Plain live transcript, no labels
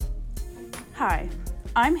Hi,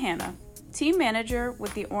 I'm Hannah, Team Manager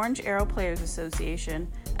with the Orange Arrow Players Association,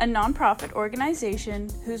 a nonprofit organization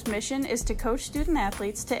whose mission is to coach student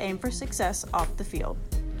athletes to aim for success off the field.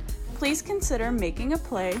 Please consider making a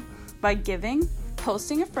play by giving,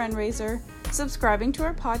 posting a friend-raiser, subscribing to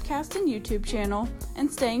our podcast and YouTube channel,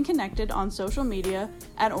 and staying connected on social media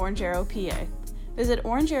at Orange Arrow PA. Visit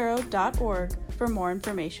orangearrow.org for more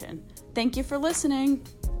information. Thank you for listening.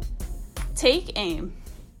 Take aim.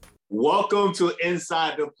 Welcome to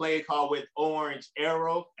Inside the Play Call with Orange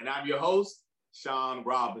Arrow, and I'm your host, Sean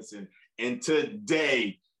Robinson. And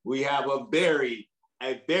today we have a very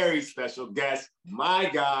special guest, my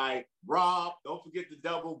guy, Rob. Don't forget the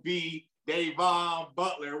double B, Davon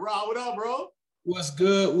Butler. Rob, what up, bro? What's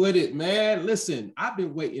good with it, man? Listen, I've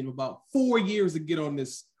been waiting about 4 years to get on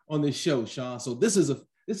this show, Sean. So this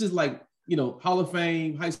is like, you know, Hall of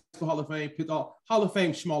Fame, high school Hall of Fame, pick all Hall of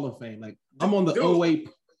Fame, Schmall of Fame. Like I'm on the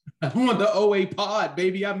OA pod,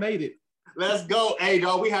 baby. I made it. Let's go. Hey,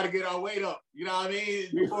 dog, we had to get our weight up. You know what I mean?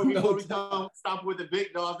 Before we stop with the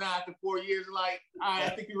big dogs. Now after 4 years, like, all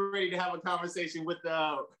right, I think we're ready to have a conversation with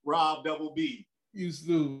Rob Double B. You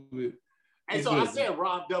stupid. And so I said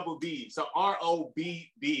Rob Double B. So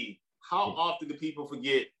ROBB. How often do people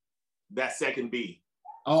forget that second B?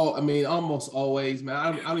 Oh, I mean, almost always, man.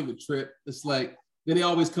 I don't even trip. It's like, then they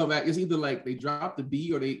always come back. It's either like they drop the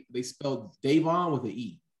B or they spell Davon with an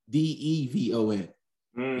E. Devon.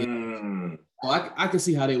 So I can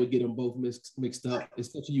see how they would get them both mixed up.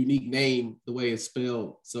 It's such a unique name, the way it's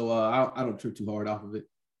spelled. So I don't trip too hard off of it.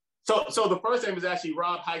 So the first name is actually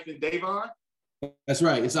Rob-Davon? That's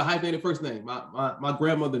right. It's a hyphenated first name. My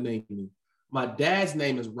grandmother named me. My dad's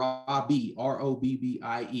name is Robbie,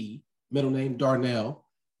 Robbii. Middle name Darnell.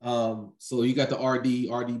 So you got the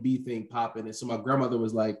RDB thing popping. And so my grandmother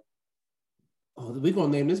was like, oh, we're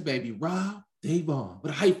gonna name this baby Rob Davon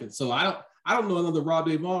with a hyphen. So I don't know another Rob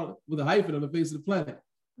Davon with a hyphen on the face of the planet.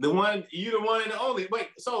 You the one and the only. Wait,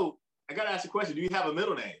 so I gotta ask you a question. Do you have a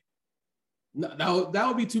middle name? No, that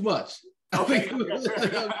would be too much. Okay. Too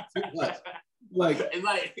much. Like it's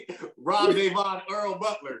like Rob Davon Earl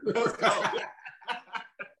Butler. Let's go.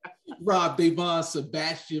 Rob Davon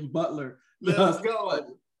Sebastian Butler. Let's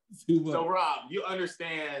go. So Rob, you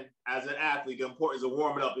understand as an athlete the importance of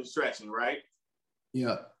warming up and stretching, right?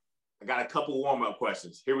 Yeah. I got a couple warm-up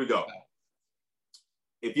questions. Here we go.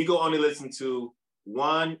 If you go only listen to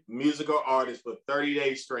one musical artist for 30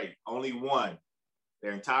 days straight, only one,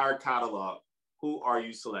 their entire catalog, who are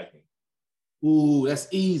you selecting? Ooh, that's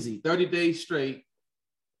easy. 30 days straight.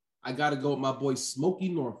 I got to go with my boy Smokey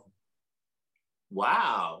Norfolk.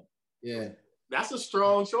 Wow. Yeah. That's a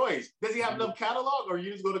strong choice. Does he have enough catalog, or are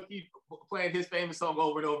you just going to keep playing his famous song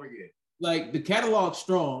over and over again? Like the catalog's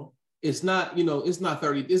strong. It's not, it's not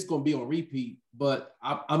 30. It's going to be on repeat, but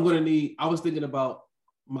I'm going to need, I was thinking about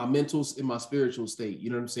my mentals and my spiritual state. You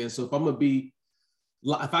know what I'm saying? So if I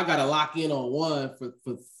got to lock in on one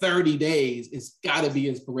for 30 days, it's got to be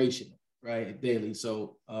inspirational, right? Daily.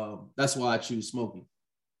 So that's why I choose Smokey.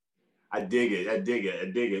 I dig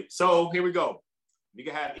it. So here we go. You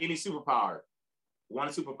can have any superpower. One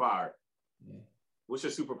superpower. Yeah. What's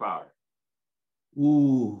your superpower?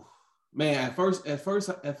 Ooh, man. At first,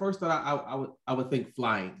 I would think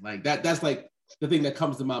flying. Like that's like the thing that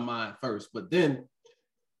comes to my mind first. But then,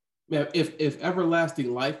 man, if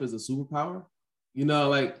everlasting life is a superpower,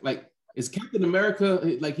 like is Captain America,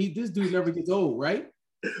 like this dude never gets old, right?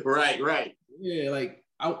 Right. Yeah, like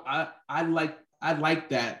I like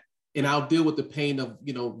that. And I'll deal with the pain of,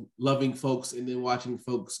 loving folks and then watching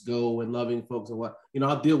folks go and loving folks and what,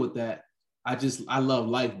 I'll deal with that. I love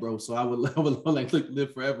life, bro. So I would like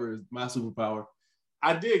live forever is my superpower.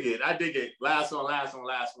 I dig it. Last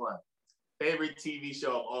one. Favorite TV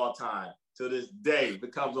show of all time. To this day, if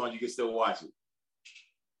it comes on, you can still watch it.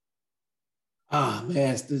 Ah,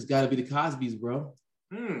 man, this got to be the Cosbys, bro.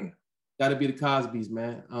 Got to be the Cosbys,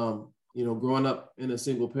 man. Growing up in a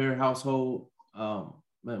single parent household,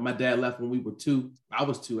 my dad left when we were 2. I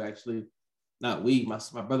was 2, actually. Not we.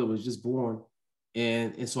 My brother was just born.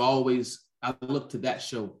 And so I looked to that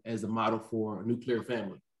show as a model for a nuclear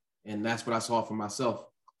family. And that's what I saw for myself.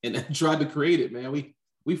 And I tried to create it, man.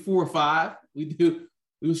 We 4 or 5. We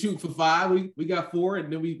were shooting for 5. We got 4,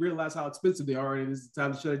 and then we realized how expensive they are, and it's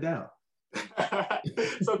time to shut it down.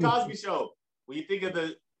 So Cosby Show, when you think of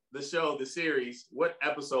the show, the series, what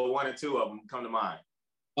episode 1 and 2 of them come to mind?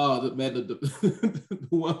 Oh, the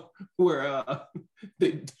one where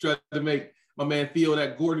they tried to make my man Theo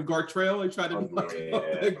that Gordon Gartrell. They tried to knock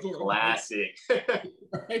that classic.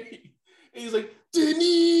 Right? And he's like,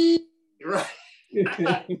 Denny. Right.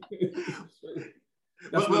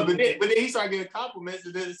 but then he started getting compliments,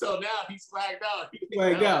 and then so now he's flagged out.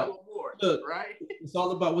 Flagged out. Look, right? It's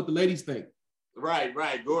all about what the ladies think. Right.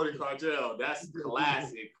 Gordon Cartel. That's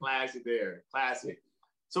classic there. Classic.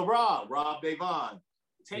 So Rob Davon,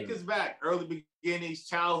 take us back. Early beginnings,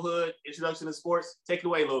 childhood, introduction to sports. Take it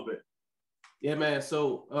away a little bit. Yeah, man.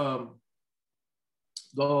 So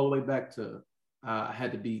go all the way back to I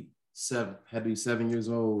had to be 7 years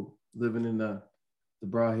old, living in the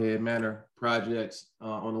Broadhead Manor projects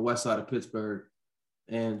on the west side of Pittsburgh,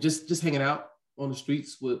 and just hanging out on the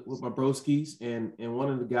streets with my broskies, and one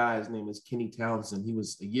of the guys' name is Kenny Townsend. He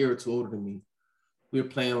was a year or two older than me. We were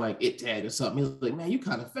playing like it tag or something. He was like, "Man, you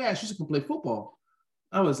kind of fast. You should come play football."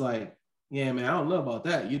 I was like, "Yeah, man, I don't know about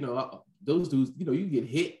that. You know, those dudes, you know, you get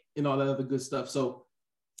hit and all that other good stuff." So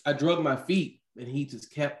I drug my feet, and he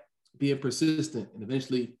just kept being persistent. And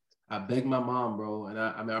eventually I begged my mom, bro. And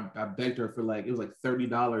I begged her for like, it was like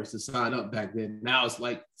 $30 to sign up back then. Now it's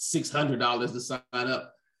like $600 to sign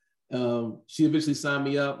up. She eventually signed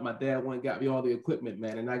me up. My dad went and got me all the equipment,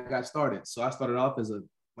 man. And I got started. So I started off as a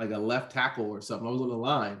left tackle or something. I was on the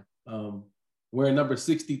line, wearing number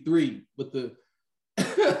 63 with the,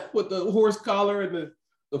 with the horse collar and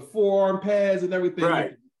the forearm pads and everything.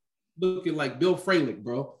 Right. Looking like Bill Fralick,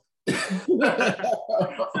 bro.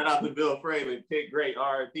 Shout out to Bill Fralick, pick great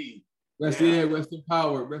R.I.P. Rest in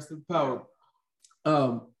power.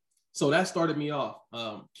 So that started me off.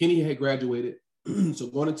 Kenny had graduated, so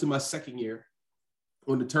going into my second year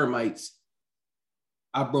on the Termites,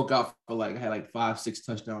 I broke out for I had 5-6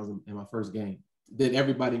 touchdowns in my first game. Then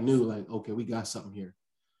everybody knew okay, we got something here.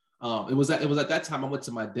 It was at that time I went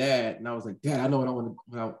to my dad and I was like, "Dad, I know what I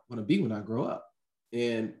want to be when I grow up."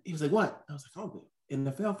 And he was like, "What?" I was like, "Oh,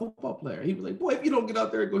 NFL football player." He was like, "Boy, if you don't get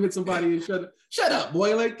out there and go hit somebody and shut up,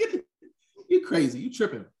 boy. You're crazy. You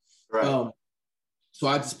tripping." Right. So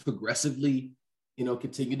I just progressively,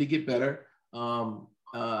 continued to get better.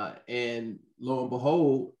 And lo and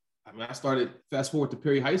behold, I started, fast forward to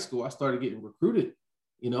Perry High School, I started getting recruited.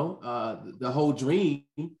 The whole dream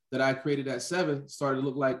that I created at 7 started to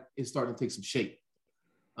look like it's starting to take some shape.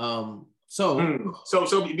 So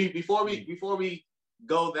before we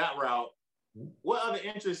go that route, what other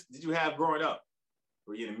interests did you have growing up?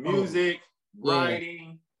 Were you in music,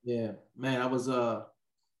 writing? Yeah, man, I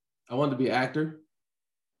wanted to be an actor.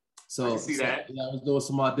 So I can see that. I was doing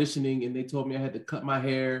some auditioning and they told me I had to cut my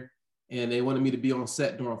hair and they wanted me to be on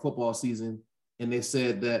set during football season. And they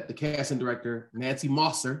said that the casting director, Nancy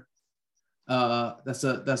Mosser, that's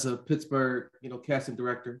a Pittsburgh, casting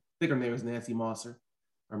director. I think her name is Nancy Mosser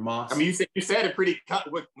or Moss. I mean, you said it pretty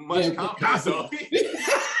with much confidence. So.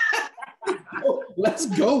 Let's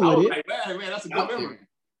go with it. Man, that's a good memory.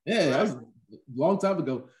 Yeah, that was a long time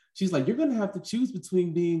ago. She's like, "You're gonna have to choose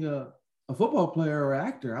between being a football player or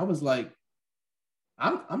actor." I was like,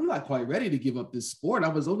 I'm not quite ready to give up this sport. I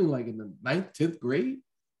was only in the 9th, 10th grade.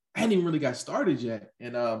 I hadn't even really got started yet.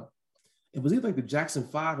 And it was either the Jackson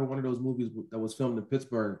 5 or one of those movies that was filmed in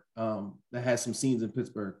Pittsburgh that had some scenes in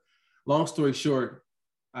Pittsburgh. Long story short,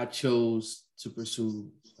 I chose to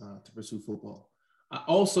pursue football. I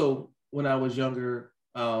also, when I was younger,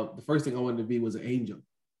 the first thing I wanted to be was an angel.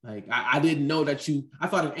 I didn't know that I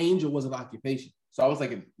thought an angel was an occupation. So I was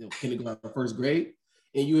in kindergarten, first grade.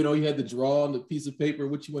 And you had to draw on the piece of paper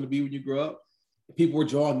what you want to be when you grow up. People were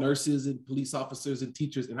drawing nurses and police officers and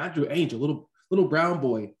teachers. And I drew Angel, little brown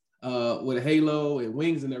boy with a halo and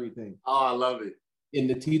wings and everything. Oh, I love it. And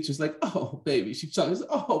the teacher's like, "Oh, baby." She chuckles,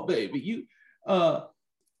 "Oh, baby,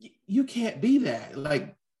 you can't be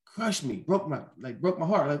that." Crushed me, broke my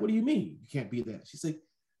heart. "What do you mean you can't be that?" She's like,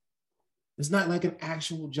 "It's not like an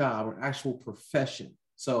actual job or an actual profession."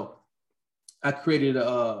 So I created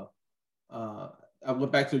I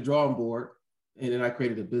went back to the drawing board and then I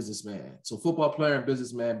created a businessman. So football player and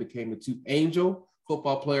businessman became the two. Angel,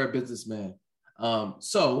 football player, businessman.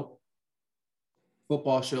 So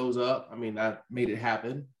football shows up. I mean, I made it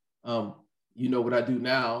happen. You know what I do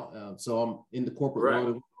now. So I'm in the corporate world.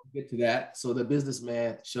 We'll get to that. So the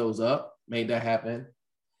businessman shows up, made that happen.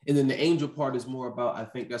 And then the angel part is more about, I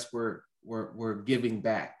think that's where we're giving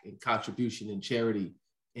back and contribution and charity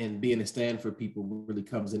and being a stand for people really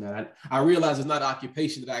comes in. And I realize it's not an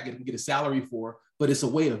occupation that I can get a salary for, but it's a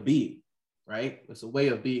way of being, right? It's a way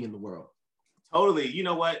of being in the world. Totally. You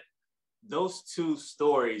know what? Those two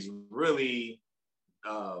stories really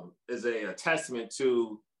is a testament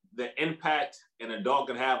to the impact an adult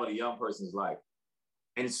can have on a young person's life.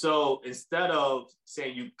 And so instead of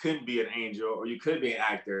saying you couldn't be an angel or you could be an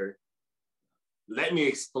actor, let me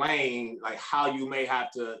explain how you may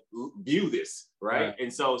have to view this, right?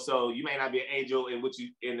 And so you may not be an angel in which you,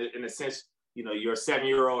 in a sense, your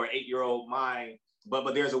 7-year-old or 8-year-old mind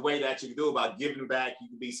but there's a way that you can do about giving back. You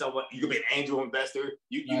can be someone, you can be an angel investor.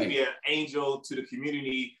 You can be an angel to the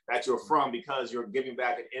community that you're from because you're giving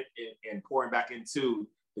back and pouring back into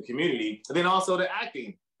the community. And then also the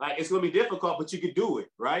acting. Like, it's going to be difficult, but you can do it,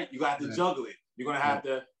 right? You got to juggle it. You're going to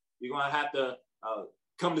have to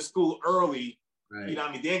come to school early. Right. You know what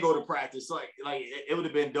I mean? Then go to practice. Like it would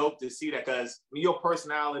have been dope to see that, because I mean, your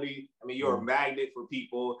personality, I mean, you're a magnet for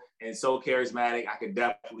people and so charismatic. I could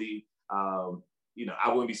definitely, you know, I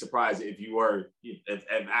wouldn't be surprised if you were, if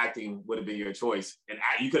acting would have been your choice. And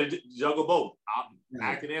you could have juggled both,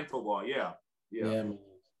 acting and football. Yeah,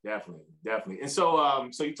 definitely. And so,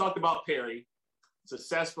 so you talked about Perry,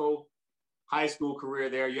 successful high school career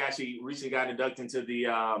there. You actually recently got inducted into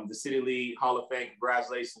the City League Hall of Fame.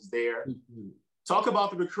 Congratulations there. Mm-hmm. Talk about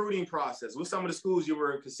the recruiting process. What's some of the schools you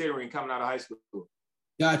were considering coming out of high school?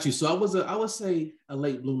 Got you. So I would say a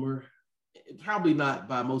late bloomer, probably not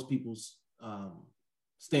by most people's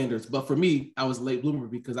standards, but for me, I was a late bloomer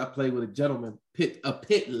because I played with a gentleman, a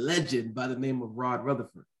Pitt legend by the name of Rod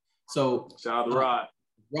Rutherford. So shout out to Rod.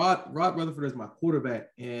 Rod Rutherford is my quarterback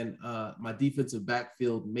and my defensive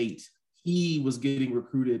backfield mate. He was getting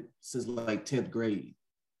recruited since like 10th grade.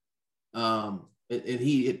 And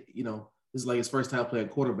he, you know, this is like his first time playing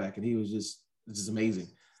quarterback, and he was just amazing.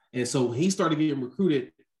 And so he started getting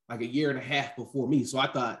recruited like a year and a half before me. So I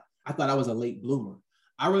thought I was a late bloomer.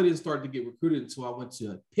 I really didn't start to get recruited until I went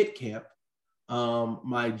to Pitt camp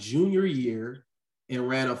my junior year and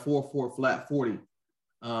ran a 4.4 flat 40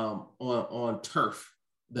 on turf,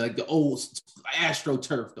 like the old Astro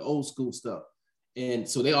turf, the old school stuff. And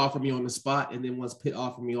so they offered me on the spot. And then once Pitt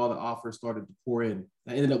offered me, all the offers started to pour in.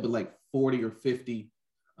 I ended up with like 40 or 50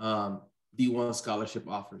 D1 scholarship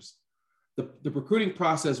offers. The recruiting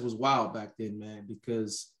process was wild back then, man,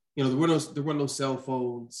 because, you know, there were no cell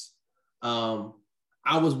phones.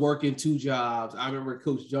 I was working 2 jobs. I remember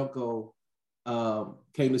Coach Junko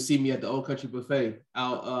came to see me at the Old Country Buffet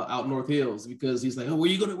out North Hills, because he's like, "Oh, where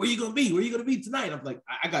you gonna be tonight?" I'm like,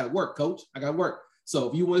 "I gotta work, Coach. I gotta work. So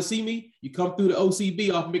if you want to see me, you come through the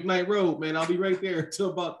OCB off McKnight Road, man. I'll be right there until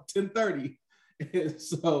about 10:30." And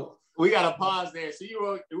so we got to pause there. So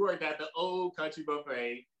you worked at the Old Country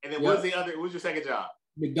Buffet, and then what was your second job?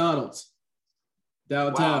 McDonald's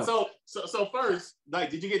downtown. Wow. So first, like,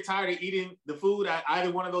 did you get tired of eating the food at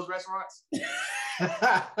either one of those restaurants?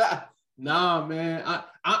 Nah, man.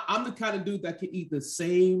 I'm the kind of dude that can eat the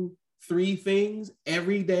same 3 things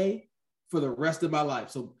every day for the rest of my life.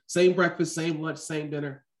 So same breakfast, same lunch, same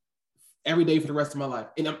dinner, every day for the rest of my life.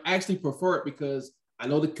 And I'm actually prefer it because I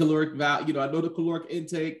know the caloric value, you know, I know the caloric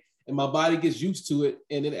intake, and my body gets used to it,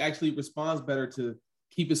 and it actually responds better to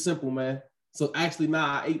keep it simple, man. So actually,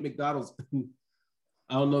 I ate McDonald's.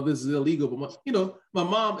 I don't know if this is illegal, but my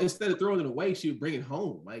mom, instead of throwing it away, she would bring it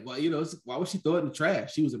home. Like, well, why would she throw it in the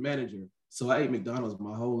trash? She was a manager. So I ate McDonald's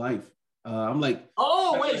my whole life. I'm like,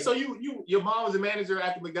 oh, wait, so your mom was a manager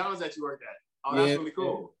at the McDonald's that you worked at. Oh, that's really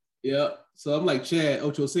cool. Yeah. So I'm like, Chad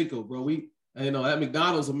Ochocinco, bro. That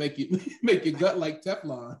McDonald's will make your gut like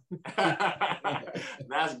Teflon.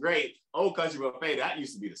 That's great. Old Country Buffet, that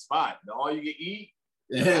used to be the spot. The all you can eat.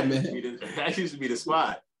 Yeah, man. That used to be the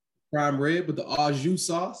spot. Prime rib with the au jus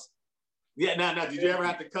sauce. Yeah, now, did you ever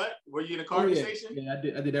have to cut? Were you in a carving station? Yeah,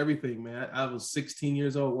 I did everything, man. I was 16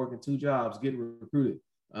 years old, working 2 jobs, getting recruited,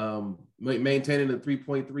 maintaining a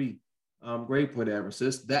 3.3 grade point average. So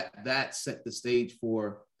that set the stage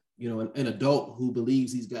for, an adult who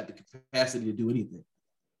believes he's got the capacity to do anything.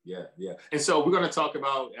 Yeah. And so we're going to talk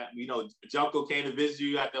about, Junko came to visit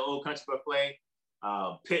you at the Old Country Buffet,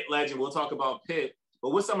 Pitt legend. We'll talk about Pitt.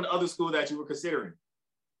 But what's some of the other schools that you were considering?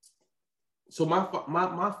 So my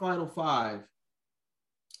final 5,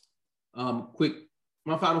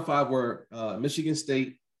 my final 5 were Michigan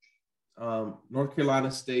State, North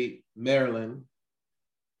Carolina State, Maryland,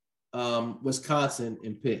 Wisconsin,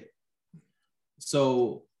 and Pitt.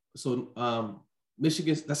 So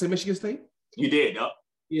Michigan, did I say Michigan State? You did, yep.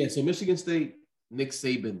 Yeah, so Michigan State, Nick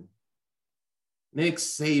Saban. Nick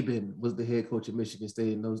Saban was the head coach of Michigan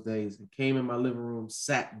State in those days, and came in my living room,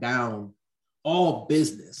 sat down, all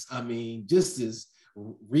business. I mean, just as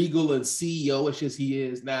regal and CEO-ish as he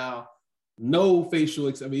is now, no facial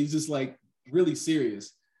he's just like really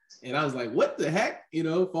serious. And I was like, what the heck?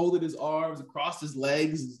 Folded his arms, across his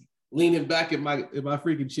legs, leaning back in my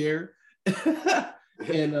freaking chair.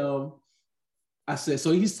 And I said,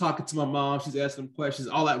 so he's talking to my mom. She's asking him questions.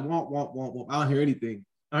 All that want. I don't hear anything.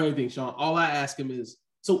 Sean. All I ask him is,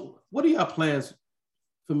 so what are y'all plans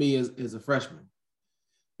for me as a freshman?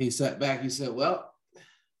 He sat back. He said, well,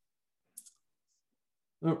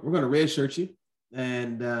 we're going to redshirt you.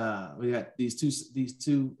 and we got these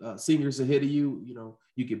two seniors ahead of you. You know,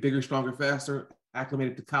 you get bigger, stronger, faster,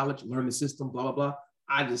 acclimated to college, learn the system, blah blah blah.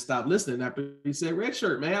 I just stopped listening after he said red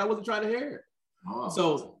shirt, man. I wasn't trying to hear it. Oh.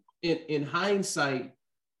 So in hindsight,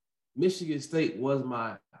 Michigan State was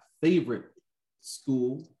my favorite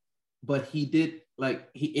school, but he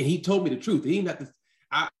told me the truth. He didn't have to.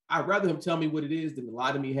 I'd rather him tell me what it is than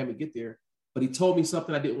lie to me and have me get there. But he told me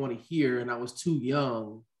something I didn't want to hear, and I was too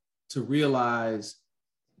young to realize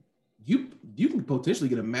you can potentially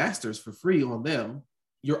get a master's for free on them.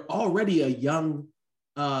 You're already a young,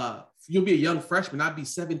 you'll be a young freshman. I'd be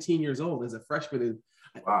 17 years old as a freshman.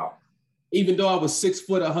 Wow. Even though I was 6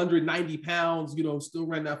 foot, 190 pounds, you know, still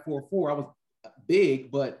ran that 4.4. I was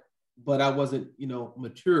big, but I wasn't, you know,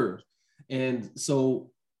 mature. And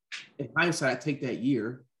so in hindsight, I take that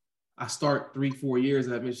year. I start 3-4 years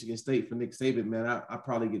at Michigan State for Nick Saban, man. I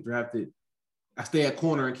probably get drafted. I stay at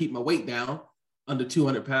corner and keep my weight down under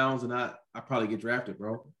 200 pounds, and I probably get drafted,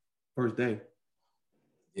 bro. First day.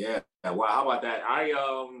 Yeah. Wow. How about that?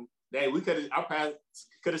 Our paths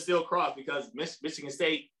could have still crossed because Michigan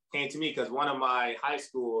State came to me because one of my high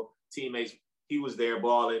school teammates, he was there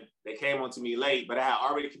balling. They came on to me late, but I had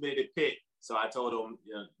already committed to Pitt. So I told him,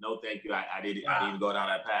 you know, no, thank you. I didn't even go down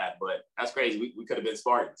that path, but that's crazy. We could have been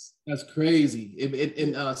Spartans. That's crazy.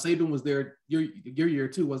 And Saban was there your year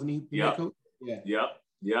too, wasn't he? Yep. Coach? Yeah.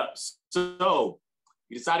 Yep. So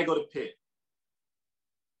you decided to go to Pitt.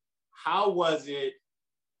 How was it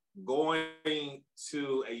going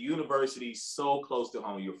to a university so close to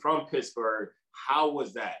home? You're from Pittsburgh. How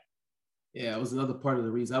was that? Yeah, it was another part of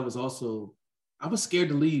the reason. I was scared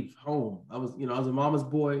to leave home. I was a mama's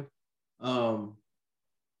boy. So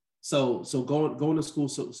going to school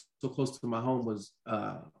so close to my home was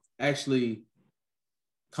actually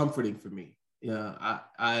comforting for me. Yeah,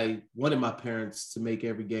 I wanted my parents to make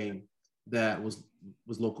every game that was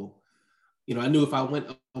local. You know, I knew if I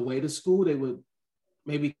went away to school, they would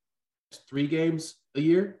maybe 3 games a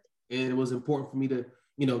year, and it was important for me to,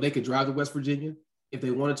 you know, they could drive to West Virginia if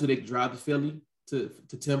they wanted to. They could drive to Philly, to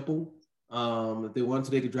Temple. If they wanted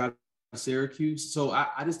to, they could drive to Syracuse. So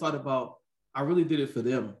I just thought about, I really did it for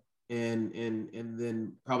them, and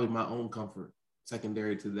then probably my own comfort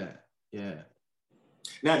secondary to that. Yeah.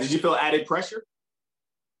 Now, did you feel added pressure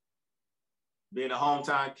being a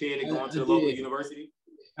hometown kid and going to the local university?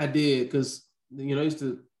 I did, because, you know, I used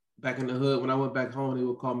to, back in the hood, when I went back home, they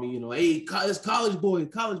would call me, you know, hey, it's college boy.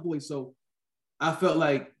 So I felt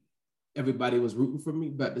like everybody was rooting for me,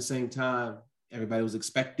 but at the same time, everybody was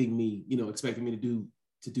expecting me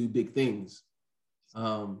to do big things.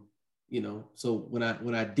 You know, so when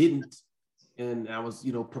I didn't, and I was,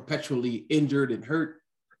 you know, perpetually injured and hurt,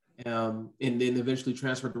 and then eventually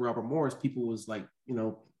transferred to Robert Morris, people was like, you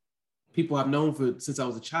know, people I've known since I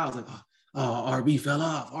was a child, like, oh, RB fell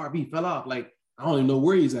off. Like, I don't even know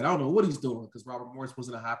where he's at. I don't know what he's doing, because Robert Morris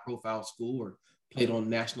wasn't a high profile school or played on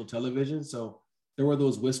national television. So there were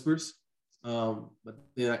those whispers. But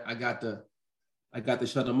then I got to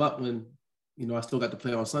shut them up when, you know, I still got to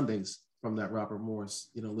play on Sundays from that Robert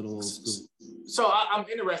Morris, you know, little old school. So I'm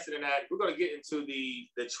interested in that. We're going to get into the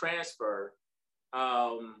transfer.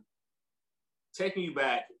 Taking you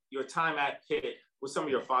back, your time at Pitt, what's some of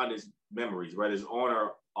your fondest memories, whether it's on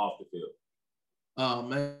or off the field? Oh,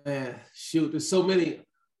 man, shoot, there's so many,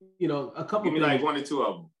 you know, a couple. Give me things, like 1 or 2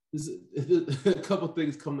 of them. A couple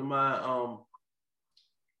things come to mind.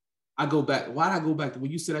 I go back. Why did I go back to,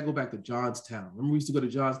 when you said I go back to Johnstown? Remember we used to go to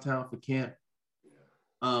Johnstown for camp?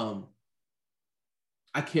 I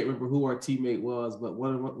can't remember who our teammate was, but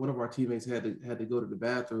one of our teammates had to go to the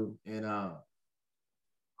bathroom, and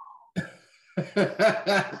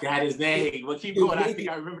got his name. Well, keep going. I think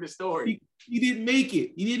I remember the story. He didn't make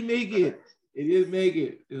it. He didn't make it.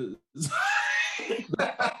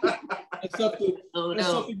 That's something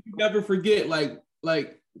you never forget. Like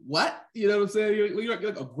what? You know what I'm saying? You're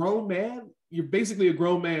like a grown man. You're basically a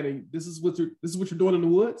grown man, and this is what you're doing in the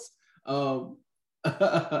woods. And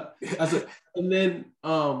then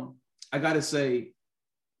I gotta say,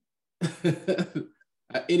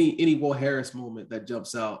 any Will Harris moment that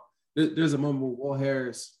jumps out. There's a moment with Will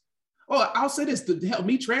Harris. Oh, I'll say this: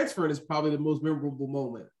 me transferring is probably the most memorable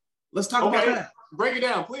moment. Let's talk about that. Break it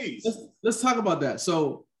down, please. Let's talk about that.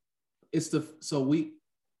 So I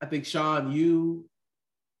think Sean, you,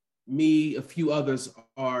 me, a few others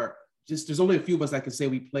are just. There's only a few of us that can say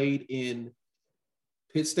we played in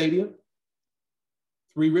Pitt Stadium,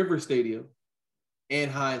 Three Rivers Stadium, and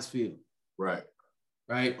Heinz Field. Right.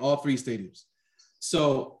 All 3 stadiums.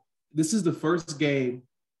 So this is the first game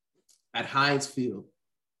at Heinz Field.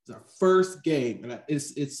 It's our first game, and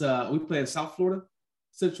it's we play in South Florida,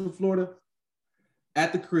 Central Florida,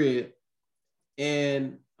 at the crib,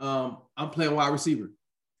 and I'm playing wide receiver.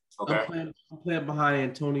 Okay. I'm playing behind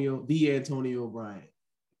the Antonio Bryant.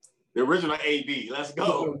 The original AB. Let's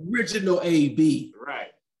go. The original AB. Right.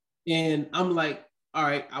 And I'm like, all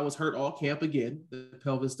right, I was hurt all camp again. The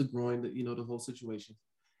pelvis, the groin, the whole situation.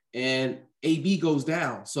 And AB goes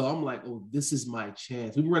down. So I'm like, oh, this is my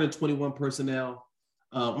chance. We were running 21 personnel.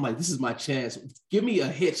 I'm like, this is my chance. Give me a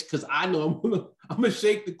hitch because I know I'm gonna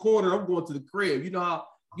shake the corner. I'm going to the crib. You know how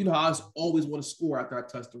I always want to score after I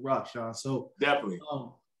touch the rock, Sean. So definitely.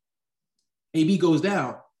 AB goes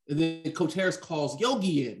down, and then Coach Harris calls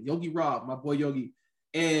Yogi in, Yogi Rob, my boy Yogi,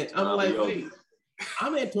 and I'm like, wait,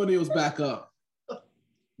 I'm Antonio's backup.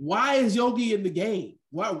 Why is Yogi in the game?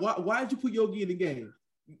 Why did you put Yogi in the game?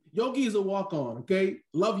 Yogi is a walk-on, okay?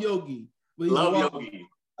 Love Yogi. But love Yogi.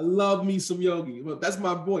 I love me some Yogi. Well, that's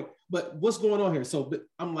my boy. But what's going on here? So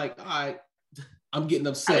I'm like, all right, I'm getting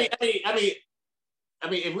upset. I mean,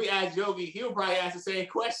 if we asked Yogi, he would probably ask the same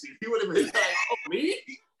question. He would have been like, oh, me?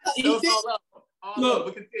 Look,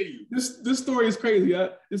 but continue. This story is crazy.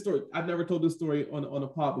 I've never told this story on a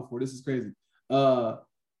pod before. This is crazy.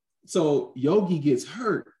 So Yogi gets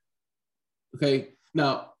hurt. Okay.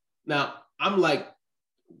 Now I'm like,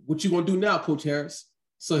 what you gonna do now, Coach Harris?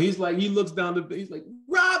 So he looks down he's like,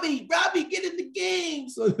 Robbie, get in the game.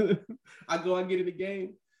 So I get in the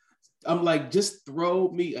game. I'm like, just throw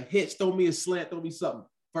me a hitch, throw me a slant, throw me something.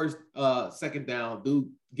 First, second down, dude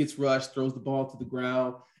gets rushed, throws the ball to the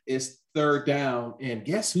ground. It's third down, and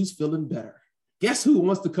guess who's feeling better? Guess who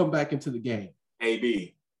wants to come back into the game?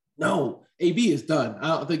 AB. No, AB is done. I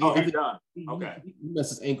don't think he's done. Okay. He messed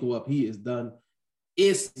his ankle up. He is done.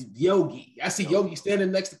 It's Yogi. I see Yogi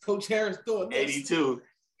standing next to Coach Harris doing this. 82.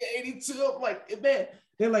 82. I'm like, man.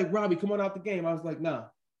 They're like, Robbie, come on out the game. I was like, nah.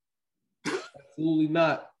 Absolutely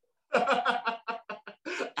not.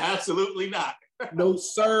 Absolutely not. No,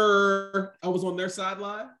 sir. I was on their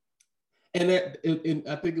sideline. And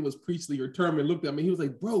I think it was Priestley or Turman looked at me. He was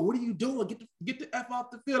like, bro, what are you doing? Get the F off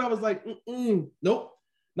the field. I was like, nope,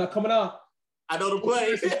 not coming out. I know the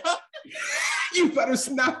play. You better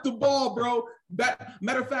snap the ball, bro.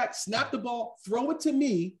 Matter of fact, snap the ball, throw it to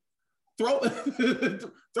me. Throw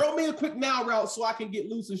me a quick now route so I can get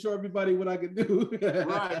loose and show everybody what I can do.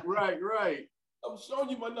 Right. I'm showing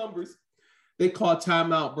you my numbers. They call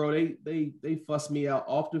timeout, bro. They fuss me out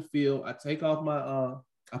off the field. I take off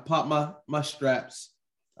I pop my straps.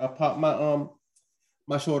 I pop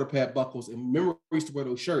my shoulder pad buckles. And remember, we used to wear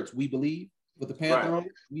those shirts. We believe with the Panther on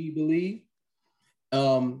it. We believe.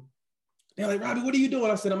 They're like, Robbie, what are you doing?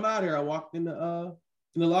 I said, I'm out here. I walked in the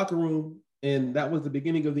locker room, and that was the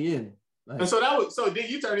beginning of the end. Like, and so then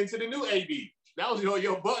you turned into the new AB. That was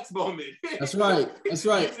your Bucks moment. That's right.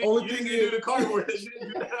 Only thing you do the cardboard,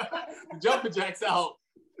 the jumping jacks out.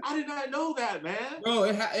 I did not know that, man. Bro,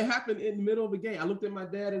 it happened in the middle of the game. I looked at my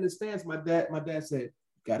dad in the stands. My dad said,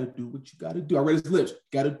 "Gotta do what you gotta do." I read his lips.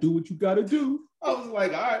 Gotta do what you gotta do. I was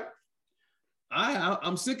like, all right.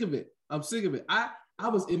 I'm sick of it. I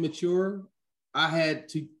was immature. I had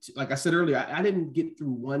to, like I said earlier, I didn't get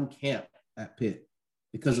through one camp at Pitt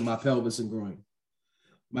because of my pelvis and groin.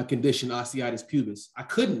 My condition, osteitis pubis. I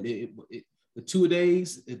couldn't. The 2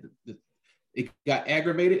 days, it got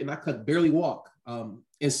aggravated, and I could barely walk.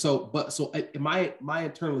 And so my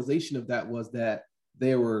internalization of that was that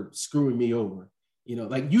they were screwing me over.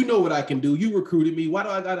 Like, what I can do. You recruited me. Why do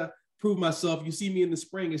I gotta prove myself? You see me in the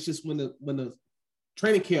spring. It's just when the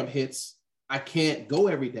training camp hits, I can't go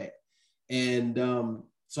every day. And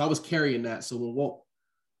so I was carrying that. So when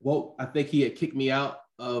Walt, I think he had kicked me out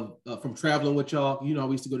from traveling with y'all.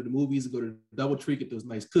 I used to go to the movies, go to DoubleTree, get those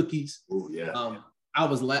nice cookies. Oh yeah. I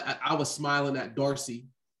was smiling at Darcy.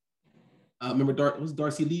 Remember was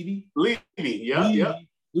Darcy Levy? Levy, yeah.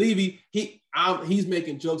 Levy. He's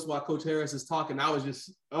making jokes while Coach Harris is talking. I was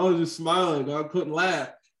just smiling. I couldn't laugh.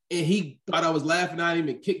 And he thought I was laughing at him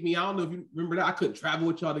and kicked me. I don't know if you remember that. I couldn't travel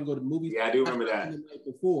with y'all and go to the movies. Yeah, I do remember that. The night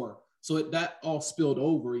before. So that all spilled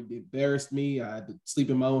over. He embarrassed me. I had to sleep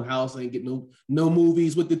in my own house. I didn't get no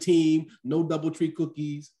movies with the team, no DoubleTree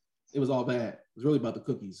cookies. It was all bad. It was really about the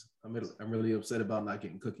cookies. I'm really upset about not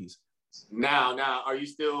getting cookies. Now, are you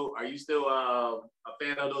still a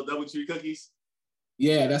fan of those DoubleTree cookies?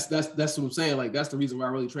 Yeah, that's what I'm saying. Like, that's the reason why I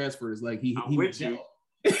really transferred. Is like he with you.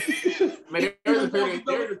 Man, there's a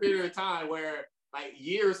period of time where, like,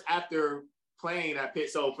 years after playing at Pitt.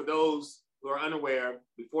 So for those who are unaware,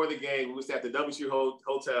 before the game, we used to have the DoubleTree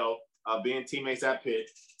Hotel, being teammates at Pitt,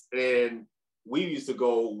 and we used to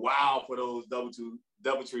go wild for those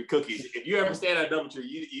DoubleTree cookies. If you ever stand at DoubleTree,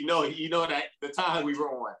 you know that the time we were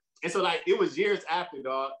on. And so, like, it was years after,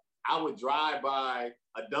 dog, I would drive by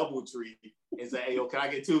a DoubleTree and say, "Hey, yo, can I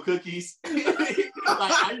get 2 cookies?"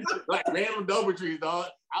 like random Dover-trees, dog.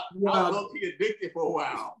 I was low-key addicted for a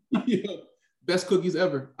while. Yeah. Best cookies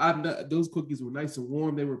ever. Those cookies were nice and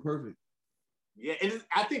warm. They were perfect. Yeah, and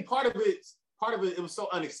I think part of it, it was so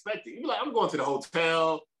unexpected. You're like, I'm going to the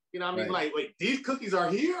hotel. You know what I mean? Right. Like, wait, these cookies are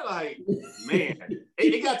here? Like, man,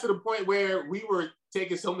 it got to the point where we were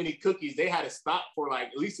taking so many cookies, they had to stop for like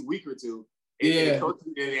at least a week or two. And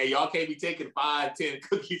and y'all can't be taking 5, 10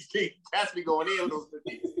 cookies. Cats be going in with those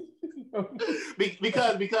cookies.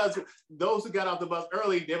 because those who got off the bus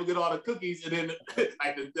early, they would get all the cookies, and then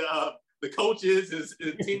like the coaches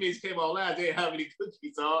and teammates came on last, they didn't have any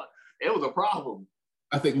cookies, so it was a problem.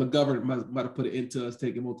 I think McGovern might have put it into us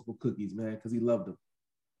taking multiple cookies, man, because he loved them.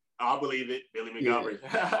 I believe it, Billy McGovern.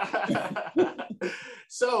 Yeah.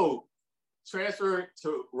 So, transfer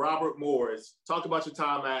to Robert Morris. Talk about your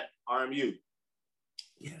time at RMU.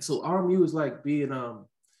 Yeah, so RMU is like being the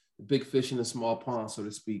big fish in a small pond, so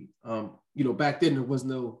to speak. Back then there was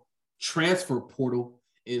no transfer portal,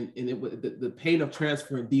 and the pain of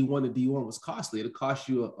transferring D1 to D1 was costly. It cost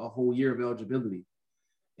you a whole year of eligibility.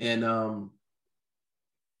 And I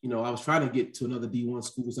was trying to get to another D1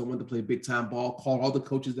 school because I wanted to play big time ball. Called all the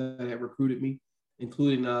coaches that had recruited me,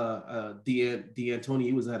 including D'Antoni.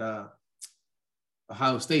 He was at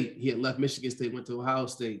Ohio State. He had left Michigan State, went to Ohio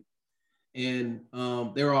State. And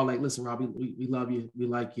they were all like, "Listen, Rob, we love you. We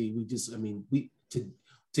like you.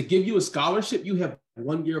 To give you a scholarship, you have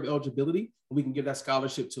 1 year of eligibility, and we can give that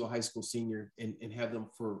scholarship to a high school senior and have them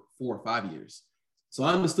for 4 or 5 years." So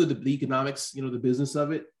I understood the economics, the business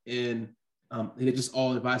of it. And it just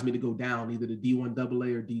all advised me to go down either to D1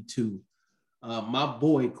 AA or D2. My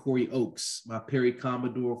boy, Corey Oaks, my Perry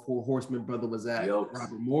Commodore 4 Horsemen brother, was at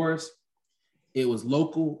Robert Morris. It was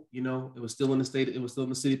local, it was still in the state. It was still in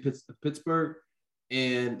the city of Pittsburgh,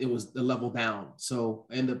 and it was the level down. So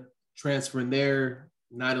I ended up transferring there.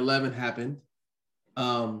 9/11 happened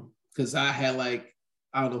because I had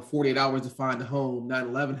 48 hours to find a home.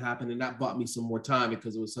 9/11 happened, and that bought me some more time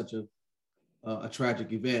because it was such a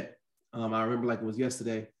tragic event. I remember like it was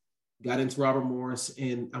yesterday. Got into Robert Morris,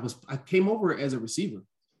 and I came over as a receiver.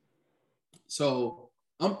 So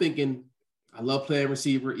I'm thinking, I love playing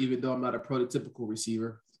receiver, even though I'm not a prototypical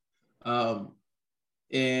receiver. I'm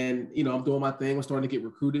doing my thing. I'm starting to get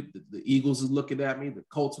recruited. The Eagles is looking at me. The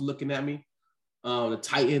Colts are looking at me. The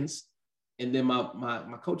Titans. And then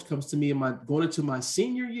my coach comes to me going into my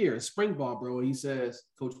senior year, spring ball, bro. And he says,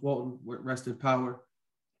 Coach Walton, rest in power.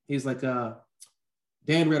 He's like, Dan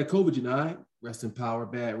Radakovich and I, rest in power,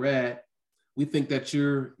 Bad Rad, we think that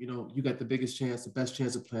you got the best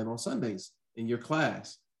chance of playing on Sundays in your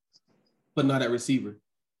class, but not at receiver.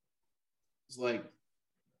 It's like,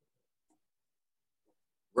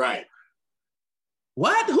 right.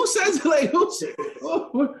 What? Who says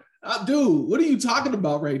dude, what are you talking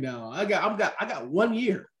about right now? I got 1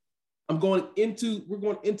 year. We're going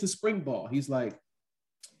into spring ball. He's like,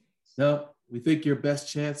 no, we think your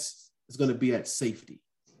best chance is going to be at safety.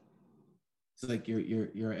 It's like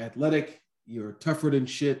you're athletic, you're tougher than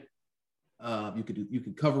shit. You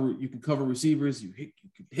can cover receivers. You can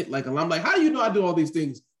hit like a. I'm like, how do you know I do all these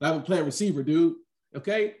things? I'm a playing receiver, dude.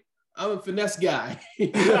 Okay, I'm a finesse guy.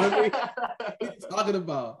 You know what I mean? What are you talking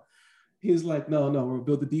about? He's like, no, we're gonna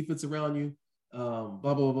build the defense around you. Blah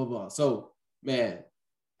blah blah blah. So man,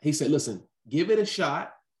 he said, listen, give it a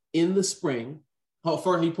shot in the spring.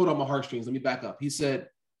 First, he put on my heartstrings. Let me back up. He said,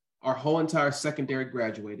 our whole entire secondary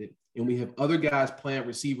graduated, and we have other guys playing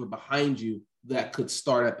receiver behind you that could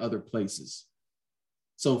start at other places.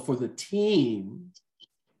 So for the team,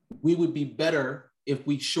 we would be better if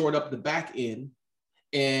we shored up the back end.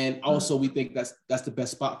 And also we think that's the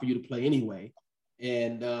best spot for you to play anyway.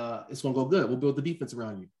 And it's going to go good. We'll build the defense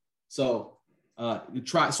around you. So I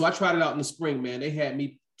tried it out in the spring, man. They had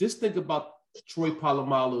me just think about Troy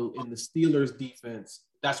Polamalu in the Steelers defense.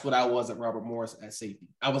 That's what I was at Robert Morris at safety.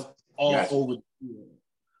 I was all over the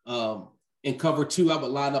field. In cover 2, I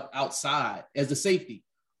would line up outside as the safety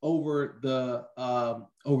over the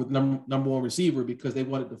number 1 receiver because they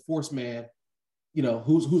wanted the force man.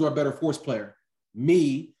 Who's our better force player,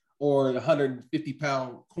 me or the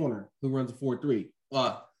 150-pound corner who runs a 4.3?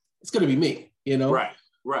 It's going to be me.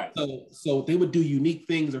 Right. So they would do unique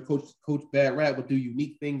things, or Coach Bad Rat would do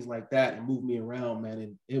unique things like that and move me around, man.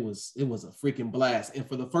 And it was a freaking blast. And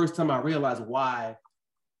for the first time, I realized why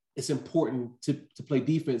it's important to play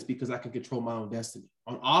defense, because I can control my own destiny.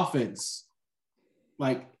 On offense,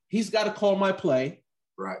 like, he's got to call my play.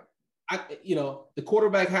 Right. The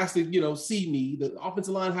quarterback has to, see me. The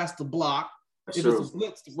offensive line has to block. That's if true. It's a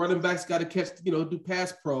blitz, the running back's got to catch, do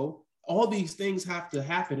pass pro. All these things have to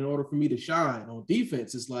happen in order for me to shine. On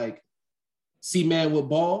defense, it's like, see man with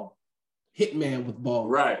ball, hit man with ball.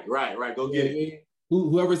 Right. Go get it.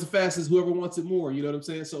 Whoever's the fastest, whoever wants it more. You know what I'm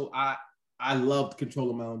saying? So I loved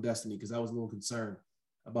controlling my own destiny because I was a little concerned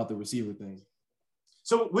about the receiver thing.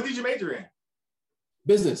 So what did you major in?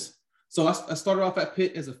 Business. So I started off at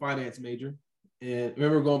Pitt as a finance major. And I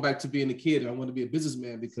remember going back to being a kid, I wanted to be a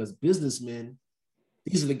businessman because businessmen,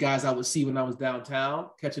 these are the guys I would see when I was downtown,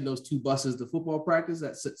 catching those 2 buses to football practice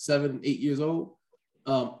at 7, 8 years old.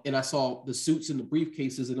 And I saw the suits and the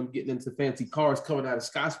briefcases and them getting into fancy cars coming out of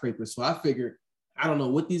skyscrapers. So I figured, I don't know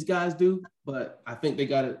what these guys do, but I think they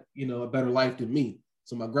got a better life than me.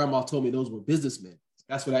 So my grandma told me those were businessmen.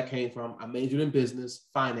 That's where that came from. I majored in business,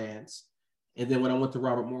 finance. And then when I went to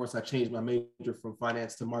Robert Morris, I changed my major from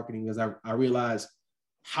finance to marketing because I realized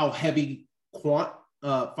how heavy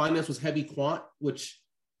finance was heavy quant, which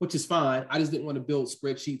is fine. I just didn't want to build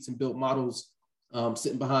spreadsheets and build models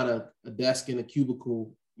sitting behind a desk in a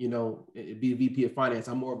cubicle, be a VP of finance.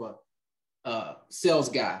 I'm more of a sales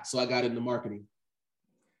guy. So I got into marketing.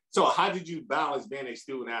 So how did you balance being a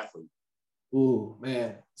student athlete? Ooh,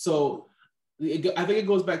 man. So I think it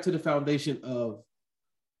goes back to the foundation of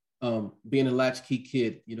being a latchkey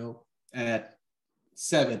kid, at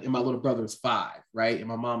 7 and my little brother is 5, right? And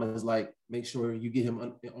my mom is like, make sure you get him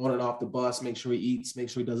on and off the bus, make sure he eats, make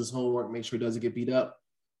sure he does his homework, make sure he doesn't get beat up.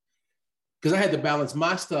 Because I had to balance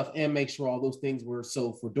my stuff and make sure all those things were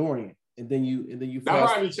so for Dorian. And then you that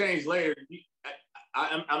probably changed later.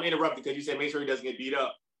 I'm interrupting because you said make sure he doesn't get beat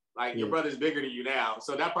up. Like your brother's bigger than you now,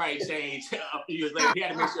 so that probably changed a few years later. He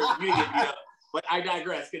had to make sure you didn't get beat up. But I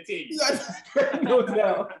digress. Continue. No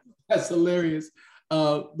doubt. That's hilarious.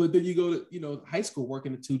 But then you go to, high school,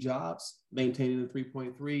 working the 2 jobs, maintaining the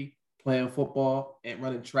 3.3, playing football and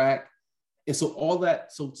running track. And so all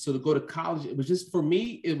that, so to go to college, it was just, for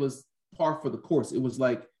me, it was par for the course. It was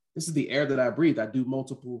like, this is the air that I breathe. I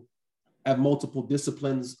have multiple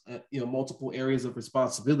disciplines, multiple areas of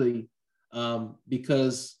responsibility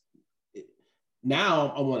because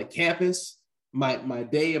now I'm on a campus. My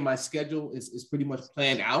day and my schedule is pretty much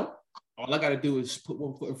planned out. All I got to do is put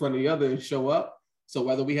one foot in front of the other and show up. So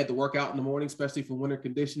whether we had to work out in the morning, especially for winter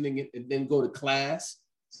conditioning, and then go to class,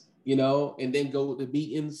 and then go to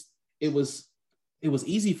meetings, it was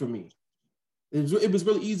easy for me. It was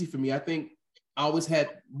really easy for me. I think I always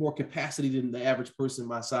had more capacity than the average person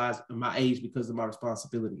my size and my age because of my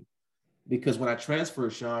responsibility. Because when I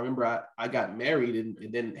transferred, Sean, I remember I got married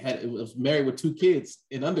and then was married with 2 kids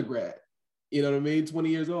in undergrad. You know what I mean? 20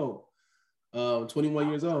 years old, 21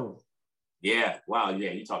 years old. Yeah. Wow.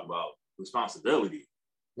 Yeah. You talk about responsibility.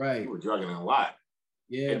 Right. You were drugging a lot.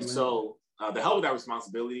 Yeah. And so the help with that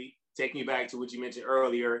responsibility, taking you back to what you mentioned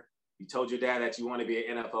earlier, you told your dad that you want to be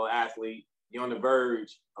an NFL athlete. You're on the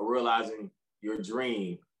verge of realizing your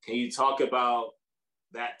dream. Can you talk about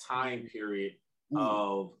that time period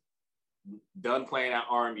of done playing at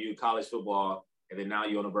RMU, college football, and then now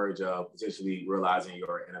you're on the verge of potentially realizing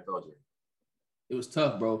your NFL dream? It was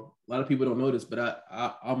tough, bro. A lot of people don't know this, but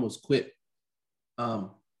I almost quit.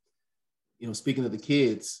 Speaking of the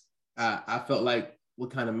kids, I felt like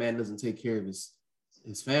what kind of man doesn't take care of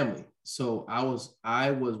his family? So I was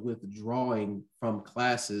withdrawing from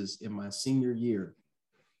classes in my senior year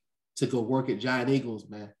to go work at Giant Eagles,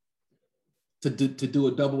 man. To do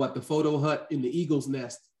a double at the photo hut in the Eagles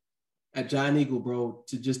nest at Giant Eagle, bro,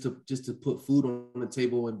 to just to put food on the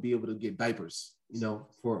table and be able to get diapers,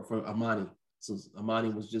 for Amani. So Amani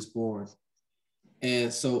was just born.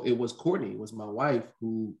 And so it was Courtney, it was my wife,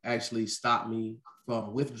 who actually stopped me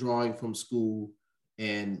from withdrawing from school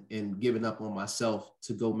and giving up on myself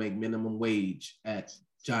to go make minimum wage at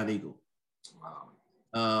Giant Eagle.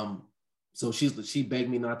 Wow. So she begged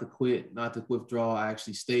me not to quit, not to withdraw. I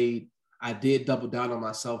actually stayed. I did double down on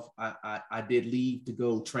myself. I did leave to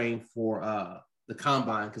go train for the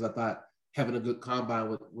combine because I thought having a good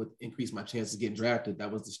combine would increase my chances of getting drafted.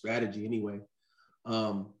 That was the strategy anyway.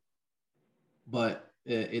 But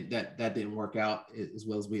that didn't work out as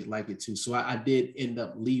well as we'd like it to. So I did end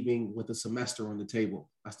up leaving with a semester on the table.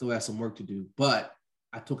 I still had some work to do, but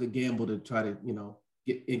I took a gamble to try to,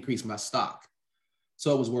 increase my stock.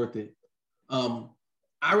 So it was worth it.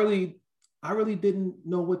 I really didn't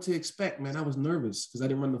know what to expect, man. I was nervous because I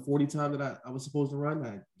didn't run the 40 time that I was supposed to run.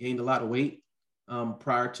 I gained a lot of weight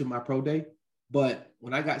prior to my pro day. But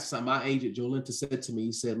when I got signed, my agent, Joe Linta, said to me,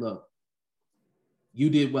 he said, look, you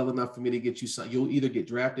did well enough for me to get you signed. You'll either get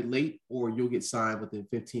drafted late or you'll get signed within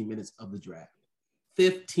 15 minutes of the draft.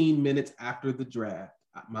 15 minutes after the draft,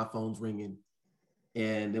 my phone's ringing.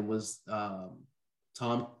 And it was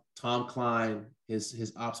Tom Klein,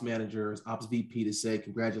 his ops manager, his ops VP, to say,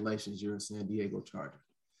 congratulations, you're a San Diego Charger.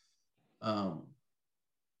 And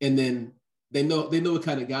then they know what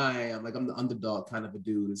kind of guy I am. Like I'm the underdog kind of a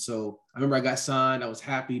dude. And so I remember I got signed. I was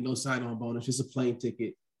happy. No sign-on bonus, just a plane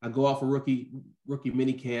ticket. I go off a rookie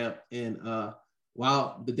mini camp, and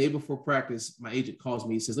while the day before practice, my agent calls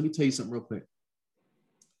me. He says, "Let me tell you something real quick.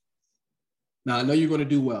 Now I know you're going to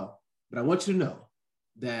do well, but I want you to know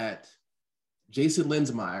that Jason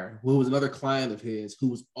Linsmeyer, who was another client of his, who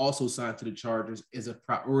was also signed to the Chargers, is a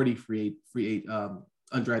priority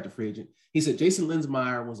undrafted free agent. He said Jason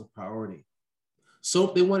Linsmeyer was a priority. So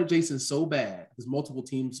they wanted Jason so bad because multiple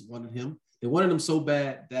teams wanted him. They wanted him so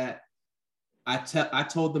bad that I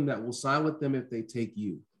told them that we'll sign with them if they take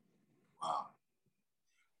you." Wow.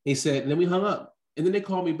 He said, and then we hung up. And then they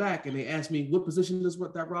called me back and they asked me, "What position does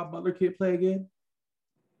that Rob Butler kid play again?"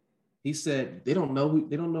 He said, they don't know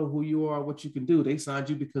who you are, what you can do. They signed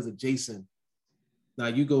you because of Jason. Now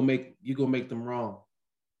you go make them wrong.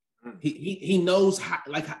 He knows how,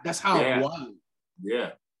 like, that's how it was.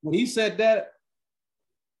 Yeah. When he said that,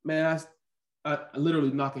 man, I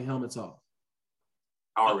literally knocking helmets off.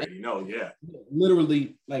 I already know, yeah.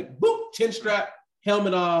 Literally, like, boop, chin strap,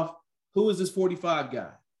 helmet off. Who is this 45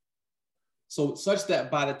 guy? So such that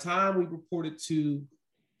by the time we reported to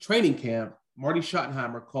training camp, Marty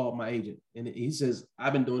Schottenheimer called my agent, and he says,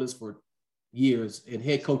 "I've been doing this for years, and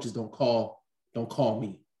head coaches don't call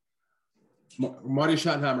me." Marty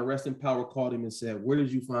Schottenheimer, rest in power, called him and said, "Where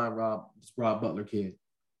did you find Rob Butler kid?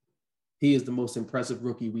 He is the most impressive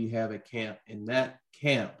rookie we have at camp." And that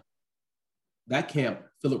camp,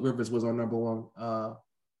 Phillip Rivers was our number one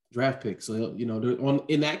draft pick. So, you know,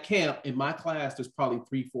 in that camp, in my class, there's probably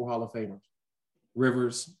 3-4 Hall of Famers.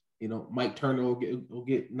 Rivers, you know, Mike Turner will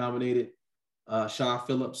get nominated. Sean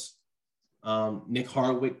Phillips, Nick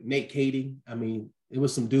Hardwick, Nate Kading. I mean, it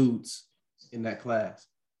was some dudes in that class.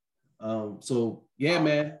 So yeah,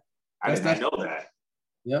 man. I did not know that.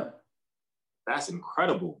 Yeah. That's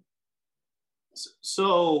incredible.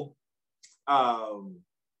 So,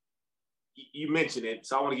 you mentioned it.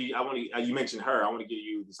 So you mentioned her. I want to give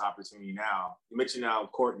you this opportunity now. You mentioned now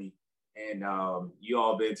Courtney, and you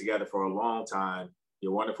all been together for a long time.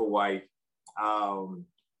 Your wonderful wife.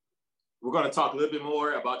 We're going to talk a little bit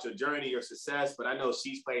more about your journey, your success, but I know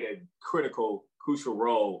she's played a crucial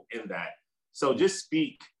role in that. So just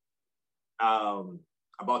speak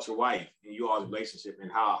about your wife and you all's relationship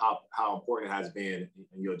and how important it has been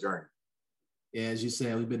in your journey. Yeah, as you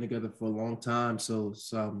said, we've been together for a long time. So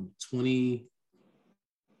some 20,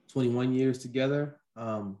 21 years together,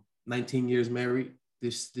 19 years married.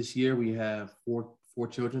 This year we have four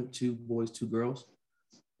children, 2 boys, 2 girls.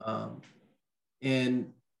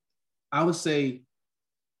 And I would say, you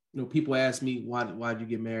know, people ask me, why'd you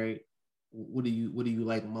get married? What do you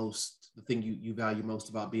like most? The thing you value most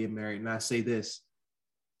about being married? And I say this: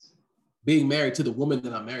 being married to the woman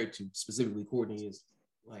that I'm married to, specifically Courtney, is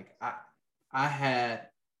like I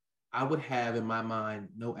would have in my mind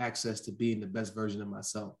no access to being the best version of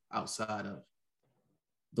myself outside of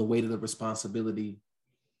the weight of the responsibility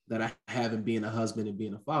that I have in being a husband and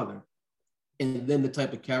being a father. And then the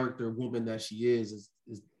type of character woman that she is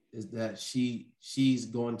that she's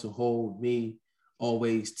going to hold me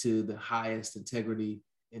always to the highest integrity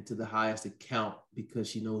and to the highest account because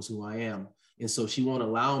she knows who I am. And so she won't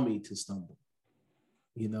allow me to stumble.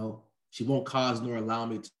 You know, she won't cause nor allow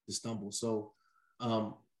me to stumble. So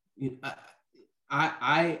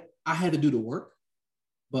I had to do the work,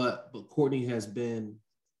 but Courtney has been,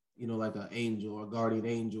 you know, like an angel, a guardian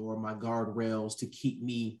angel, or my guardrails to keep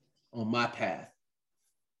me on my path.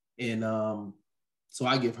 And so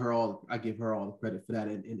I give her all the credit for that.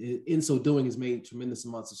 And in so doing has made tremendous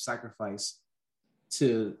amounts of sacrifice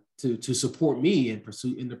to support me in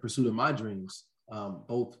the pursuit of my dreams,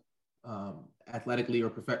 both athletically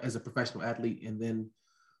or as a professional athlete, and then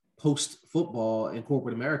post football in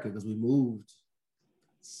corporate America, because we moved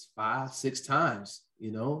 5-6 times,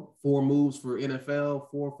 you know, 4 moves for NFL,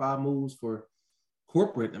 4 or 5 moves for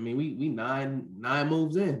corporate. I mean, we 9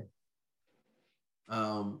 moves in.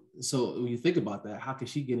 So when you think about that, how can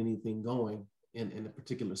she get anything going in a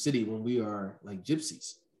particular city when we are like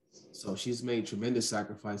gypsies? So she's made tremendous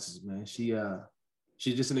sacrifices, man. She's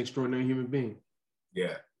just an extraordinary human being.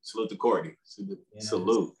 Yeah. Salute to Courtney.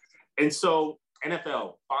 Salute. And so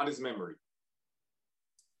NFL, fondest memory.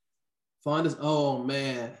 Fondest, oh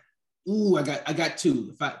man. Ooh, I got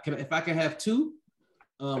 2. If I can have 2,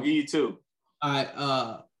 I'll give you 2.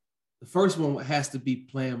 The first one has to be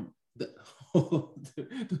playing the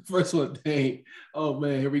first one, dang. Oh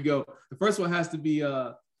man, here we go. The first one has to be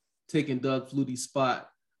taking Doug Flutie's spot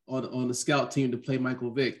on the scout team to play Michael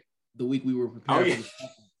Vick the week we were preparing.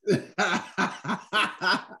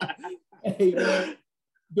 Hey man,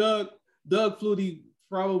 Doug Flutie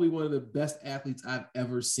probably one of the best athletes I've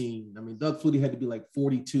ever seen. I mean, Doug Flutie had to be like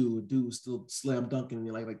 42. A dude was still slam dunking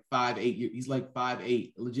like 5'8". He's like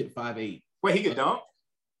 5'8", legit 5'8". Wait, he could dunk?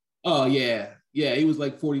 Oh yeah. Yeah, he was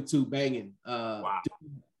like 42 banging. Wow.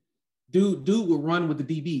 Dude would run with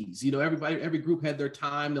the DBs. You know, every group had their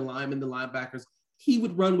time, the linemen, the linebackers. He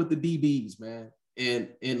would run with the DBs, man.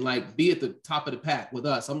 And like be at the top of the pack with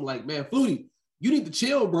us. I'm like, man, Flutie, you need to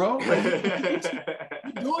chill, bro. Like,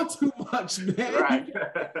 you're doing too much, man. Right.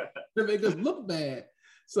 To make us look bad.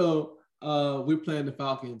 So we're playing the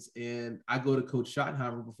Falcons, and I go to Coach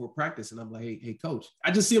Schottenheimer before practice, and I'm like, hey, Coach.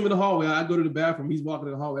 I just see him in the hallway. I go to the bathroom. He's walking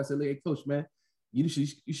in the hallway. I said, hey, Coach, man, you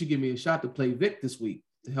should give me a shot to play Vic this week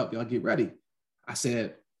to help y'all get ready. I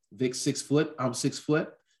said, Vic's 6 foot. I'm 6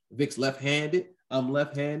 foot. Vic's left-handed. I'm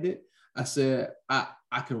left-handed. I said, I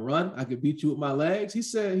can run. I can beat you with my legs. He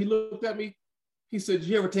looked at me. He said,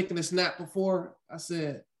 you ever taken a snap before? I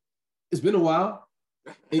said, it's been a while.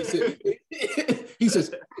 He said, he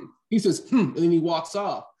says, and then he walks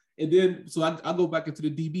off. And then, so I go back into the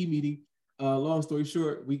DB meeting. Long story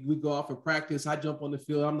short, we go off and practice. I jump on the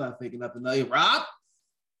field. I'm not thinking nothing. Hey, Rob,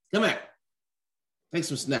 come back. Take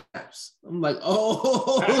some snaps. I'm like,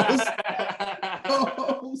 oh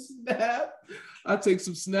snap. I take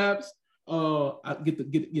some snaps. I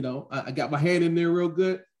I got my hand in there real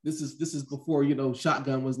good. This is before, you know,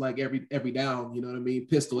 shotgun was like every down, you know what I mean?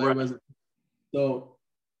 Pistol, right. So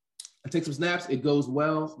I take some snaps. It goes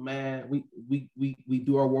well, man. We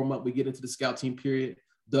do our warm up. We get into the scout team period.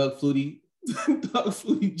 Doug Flutie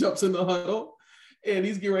jumps in the huddle, and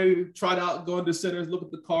he's getting ready to trot out, go into centers, look at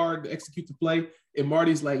the card, execute the play. And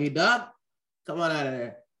Marty's like, "Hey, Doug, come on out of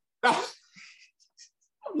there." I'm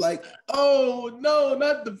like, "Oh no,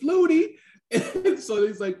 not the Flutie!" And so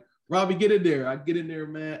he's like, Robbie, get in there. I get in there,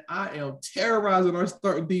 man. I am terrorizing our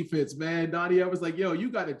starting defense, man. Donnie, I was like, yo, you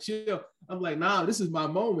got to chill. I'm like, nah, this is my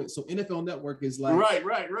moment. So NFL Network is like,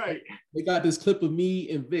 right. They got this clip of me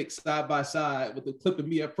and Vic side by side with the clip of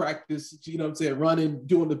me at practice, you know what I'm saying, running,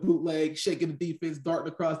 doing the bootleg, shaking the defense, darting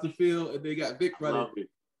across the field, and they got Vic running.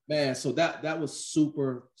 Man, so that was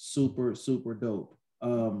super, super, super dope.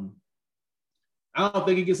 I don't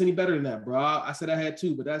think it gets any better than that, bro. I said I had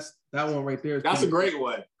two, but that one right there. That's a great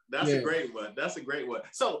one. That's a great one.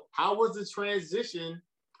 So how was the transition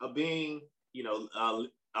of being, you know,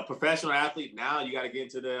 a professional athlete? Now you got to get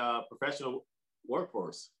into the professional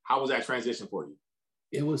workforce. How was that transition for you?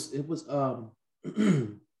 It was,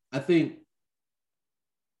 I think,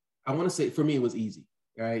 I want to say for me, it was easy,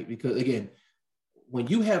 right? Because again, I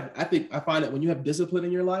find that when you have discipline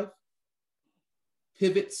in your life,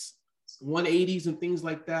 pivots, 180s and things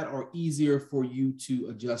like that are easier for you to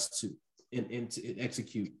adjust to and to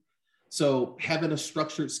execute. So having a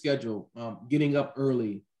structured schedule, getting up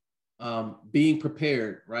early, being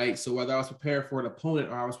prepared, right? So whether I was prepared for an opponent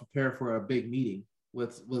or I was prepared for a big meeting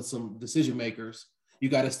with some decision makers, you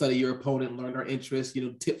got to study your opponent, learn their interests, you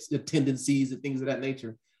know, tips, the tendencies and things of that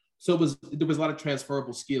nature. So there was a lot of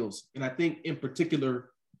transferable skills. And I think in particular,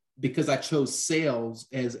 because I chose sales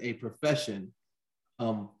as a profession,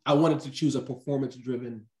 I wanted to choose a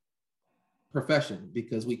performance-driven profession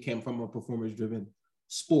because we came from a performance-driven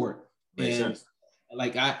sport. Makes and sense.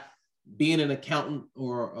 Like being an accountant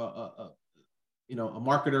or a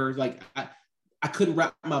marketer, like I couldn't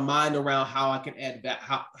wrap my mind around how I can add that.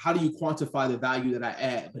 How do you quantify the value that I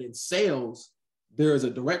add? But in sales, there is a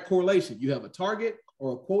direct correlation. You have a target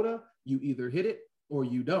or a quota, you either hit it or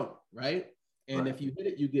you don't, right? And if you hit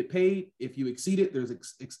it, you get paid. If you exceed it, there's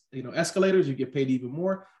escalators. You get paid even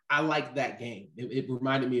more. I like that game. It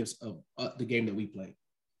reminded me of the game that we played,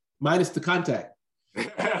 minus the contact.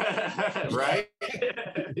 Right.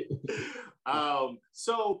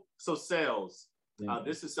 So sales. Yeah.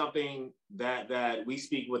 This is something that we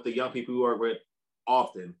speak with the young people who work with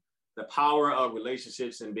often. The power of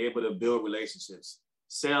relationships and be able to build relationships.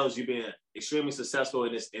 Sales, you've been extremely successful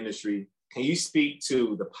in this industry. Can you speak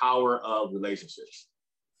to the power of relationships?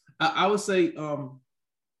 I would say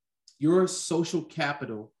your social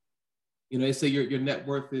capital, you know, they say your net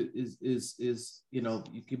worth is you know,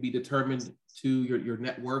 you can be determined to your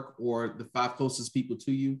network or the 5 closest people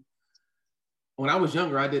to you. When I was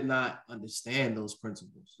younger, I did not understand those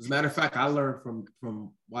principles. As a matter of fact, I learned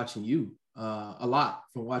from watching you a lot,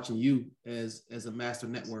 from watching you as a master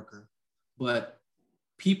networker. But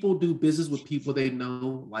people do business with people they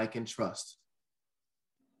know, like, and trust.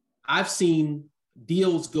 I've seen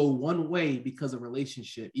deals go one way because of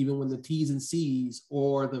relationship, even when the T's and C's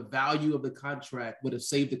or the value of the contract would have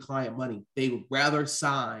saved the client money. They would rather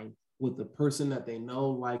sign with the person that they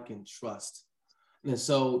know, like, and trust. And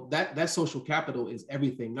so that social capital is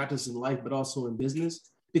everything, not just in life, but also in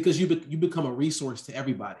business. because you become a resource to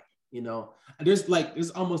everybody. You know, and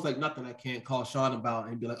there's almost like nothing I can't call Sean about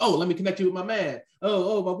and be like, oh, let me connect you with my man.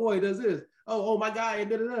 Oh, my boy does this. Oh, my guy. And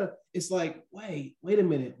da-da-da. It's like, wait a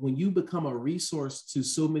minute. When you become a resource to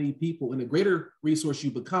so many people, and the greater resource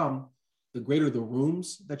you become, the greater the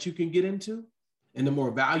rooms that you can get into, and the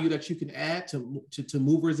more value that you can add to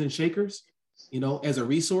movers and shakers, you know, as a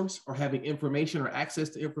resource, or having information or access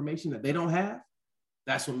to information that they don't have.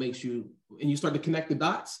 That's what makes you, and you start to connect the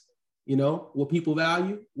dots. You know, what people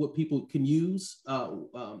value, what people can use,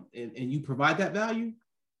 and you provide that value,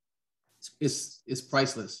 it's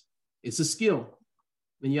priceless. It's a skill,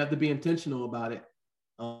 and you have to be intentional about it.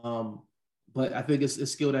 But I think it's a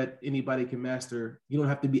skill that anybody can master. You don't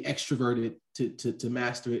have to be extroverted to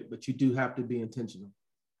master it, but you do have to be intentional.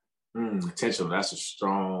 Intentional, that's a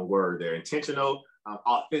strong word there. Intentional,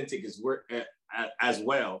 authentic is as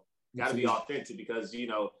well. Got to be authentic, because you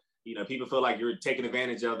know, people feel like you're taking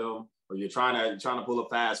advantage of them, or you're trying to pull a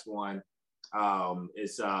fast one. They'll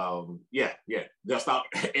stop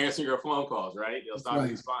answering your phone calls, right? They'll stop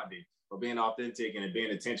responding. But being authentic and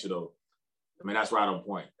being intentional, I mean, that's right on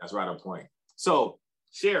point. So,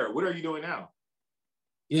 Cher, what are you doing now?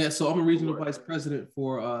 Yeah, so I'm a regional vice president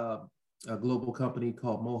for a global company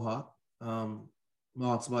called Mohawk.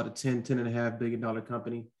 Mohawk's about a $10.5 billion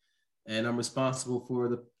company. And I'm responsible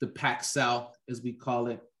for the PAC South, as we call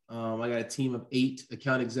it. I got a team of 8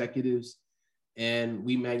 account executives, and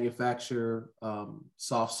we manufacture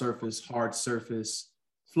soft surface, hard surface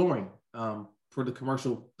flooring for the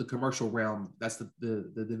commercial realm. That's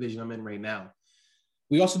the division I'm in right now.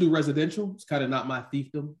 We also do residential. It's kind of not my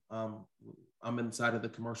fiefdom. I'm inside of the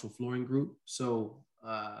commercial flooring group. So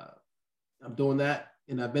I'm doing that.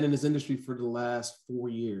 And I've been in this industry for the last 4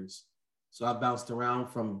 years. So I bounced around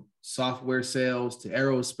from software sales to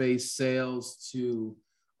aerospace sales to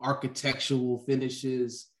architectural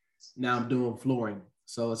finishes. Now I'm doing flooring.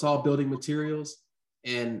 So it's all building materials.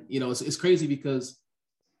 And, you know, it's crazy because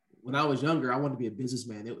when I was younger, I wanted to be a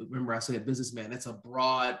businessman. Remember I said businessman, that's a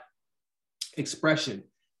broad expression.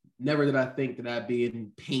 Never did I think that I'd be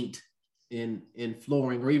in paint, in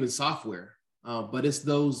flooring, or even software. But it's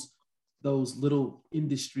those little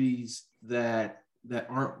industries that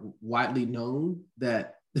aren't widely known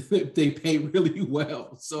that they pay really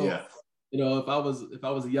well. So, you know, if I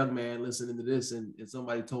was a young man listening to this and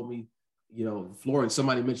somebody told me, you know, flooring,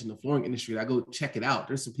 somebody mentioned the flooring industry, I go check it out.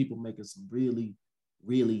 There's some people making some really,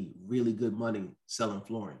 really, really good money selling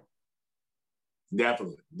flooring.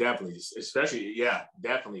 Definitely. Especially,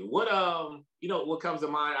 definitely. What, what comes to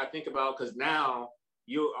mind, I think about, because now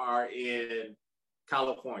you are in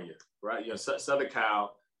California, right? You're Southern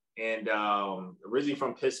Cal, and originally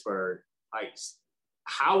from Pittsburgh. Like,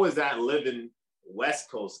 how is that living West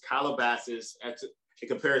Coast, Calabasas, in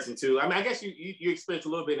comparison to, I mean, I guess you experienced a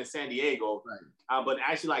little bit in San Diego, right. But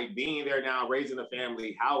actually like being there now, raising a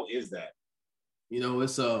family, how is that? You know,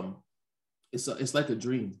 it's like a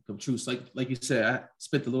dream come true. It's like you said, I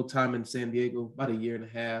spent a little time in San Diego, about 1.5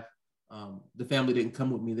 years. The family didn't come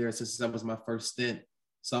with me there since that was my first stint.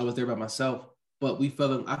 So I was there by myself, but I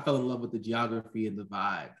fell in love with the geography and the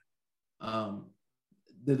vibe.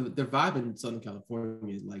 The vibe in Southern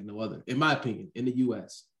California is like no other, in my opinion, in the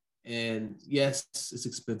US. And yes, it's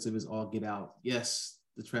expensive as all get out. Yes,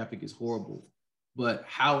 the traffic is horrible, but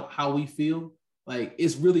how we feel, like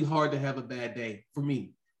it's really hard to have a bad day for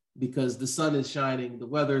me because the sun is shining, the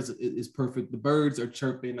weather is perfect, the birds are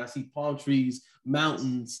chirping, I see palm trees,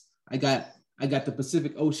 mountains. I got the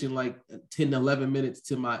Pacific Ocean like 10 to 11 minutes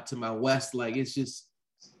to my west. Like it's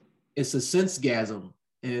a sense-gasm.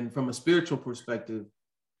 And from a spiritual perspective,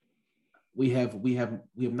 we have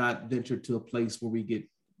not ventured to a place where we get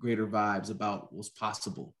greater vibes about what's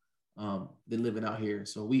possible than living out here.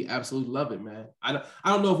 So we absolutely love it, man. I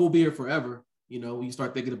don't know if we'll be here forever. You know, when you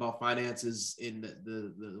start thinking about finances in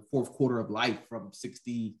the fourth quarter of life from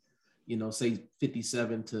 60, you know, say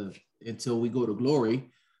 57 to until we go to glory.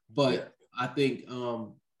 But I think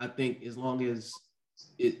as long as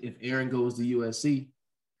if Aaron goes to USC.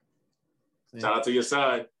 Shout out to your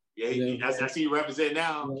son. Yeah, I see you represent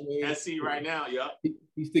now. SC right now,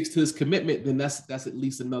 He sticks to his commitment, then that's at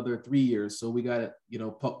least another 3 years. So we got, you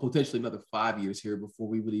know, potentially another 5 years here before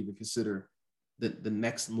we would even consider the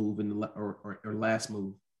next move or last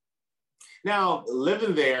move. Now,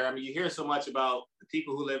 living there, I mean, you hear so much about the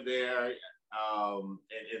people who live there, and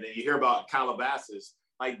then you hear about Calabasas.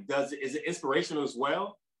 Like, is it inspirational as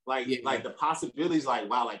well? Like, like the possibilities, like,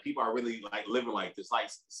 wow, like people are really like living like this. Like,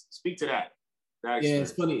 speak to that.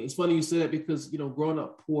 It's funny. It's funny you say that because, you know, growing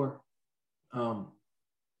up poor,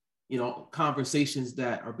 you know, conversations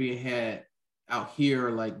that are being had out here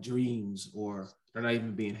are like dreams or They're not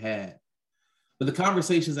even being had. But the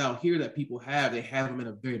conversations out here that people have, they have them in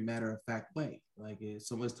a very matter-of-fact way. Like if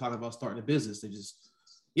someone's talking about starting a business, they just,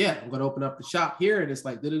 yeah, I'm going to open up the shop here. And it's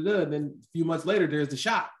like, da-da-da. And then a few months later, there's the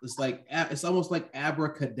shop. It's like, it's almost like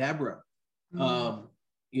abracadabra. Mm-hmm.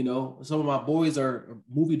 You know, some of my boys are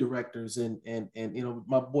movie directors and you know,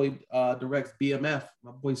 my boy directs BMF,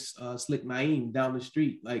 my boy Slick Naeem down the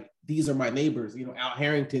street. Like these are my neighbors, you know, Al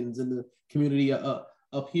Harrington's in the community up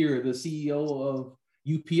here. The CEO of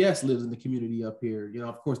UPS lives in the community up here. You know,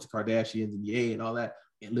 of course, the Kardashians and Ye and all that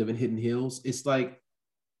and live in Hidden Hills. It's like,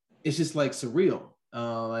 it's just like surreal.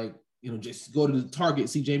 Like, you know, just go to the Target,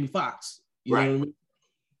 see Jamie Foxx. You know what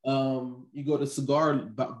I mean? You go to cigar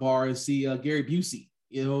bar and see Gary Busey.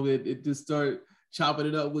 You know, it just start chopping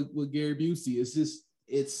it up with Gary Busey. It's just,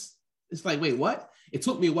 it's like, wait, what? It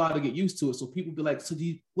took me a while to get used to it. So people be like, so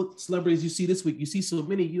what celebrities you see this week? You see so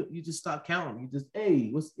many, you just stop counting. You just,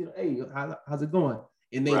 hey, how's it going?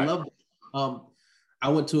 And they love it. I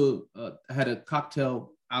went to, I had a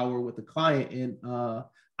cocktail hour with a client and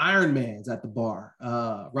Iron Man's at the bar,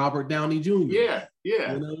 Robert Downey Jr. Yeah. You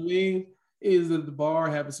know what I mean? He's at the bar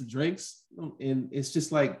having some drinks. And it's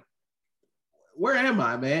just like, where am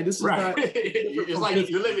I, man? This is not. It's like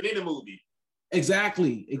you're living in a movie.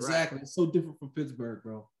 Exactly. It's so different from Pittsburgh,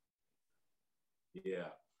 bro. Yeah.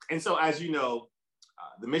 And so, as you know,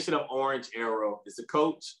 the mission of Orange Arrow is to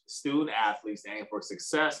coach student athletes to aim for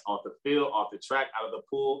success off the field, off the track, out of the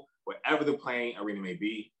pool, wherever the playing arena may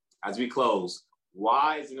be. As we close,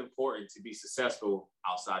 why is it important to be successful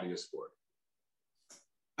outside of your sport?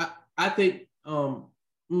 I think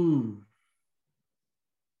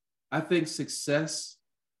I think success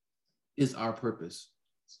is our purpose.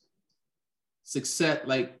 Success,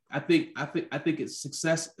 like I think it's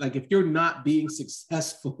success. Like if you're not being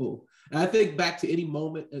successful, and I think back to any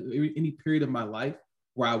moment, any period of my life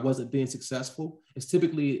where I wasn't being successful, it's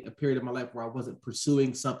typically a period of my life where I wasn't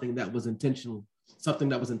pursuing something that was intentional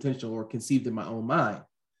or conceived in my own mind.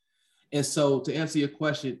 And so to answer your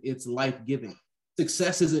question, it's life-giving.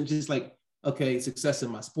 Success isn't just like, okay, success in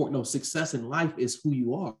my sport. No, success in life is who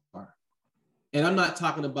you are. And I'm not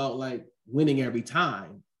talking about like winning every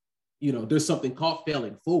time. You know, there's something called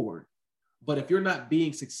failing forward. But if you're not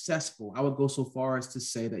being successful, I would go so far as to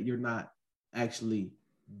say that you're not actually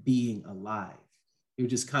being alive. You're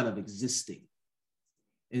just kind of existing.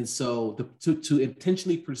 And so to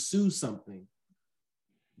intentionally pursue something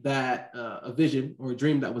that a vision or a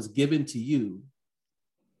dream that was given to you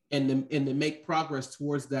and to make progress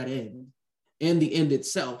towards that end and the end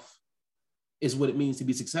itself is what it means to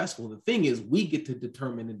be successful. The thing is, we get to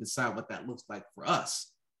determine and decide what that looks like for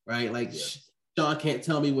us, right? Like Sean can't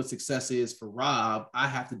tell me what success is for Rob. I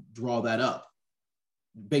have to draw that up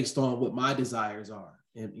based on what my desires are.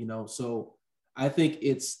 And, you know, so I think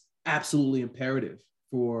it's absolutely imperative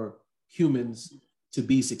for humans to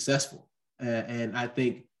be successful. And I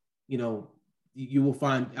think, you know, you will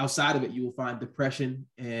find outside of it, you will find depression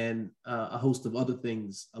and a host of other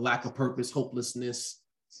things, a lack of purpose, hopelessness,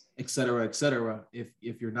 et cetera,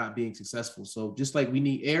 if you're not being successful. So just like we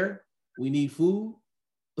need air, we need food,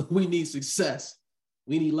 we need success.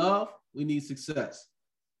 We need love, we need success.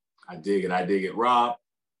 I dig it. Rob,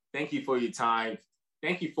 thank you for your time.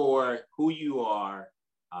 Thank you for who you are.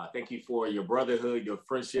 Thank you for your brotherhood, your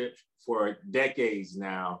friendship for decades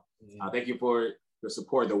now. Thank you for your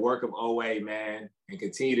support, the work of OA, man, and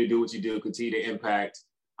continue to do what you do, continue to impact,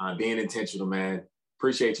 being intentional, man.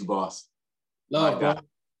 Appreciate you, boss. Love, bro.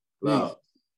 Love.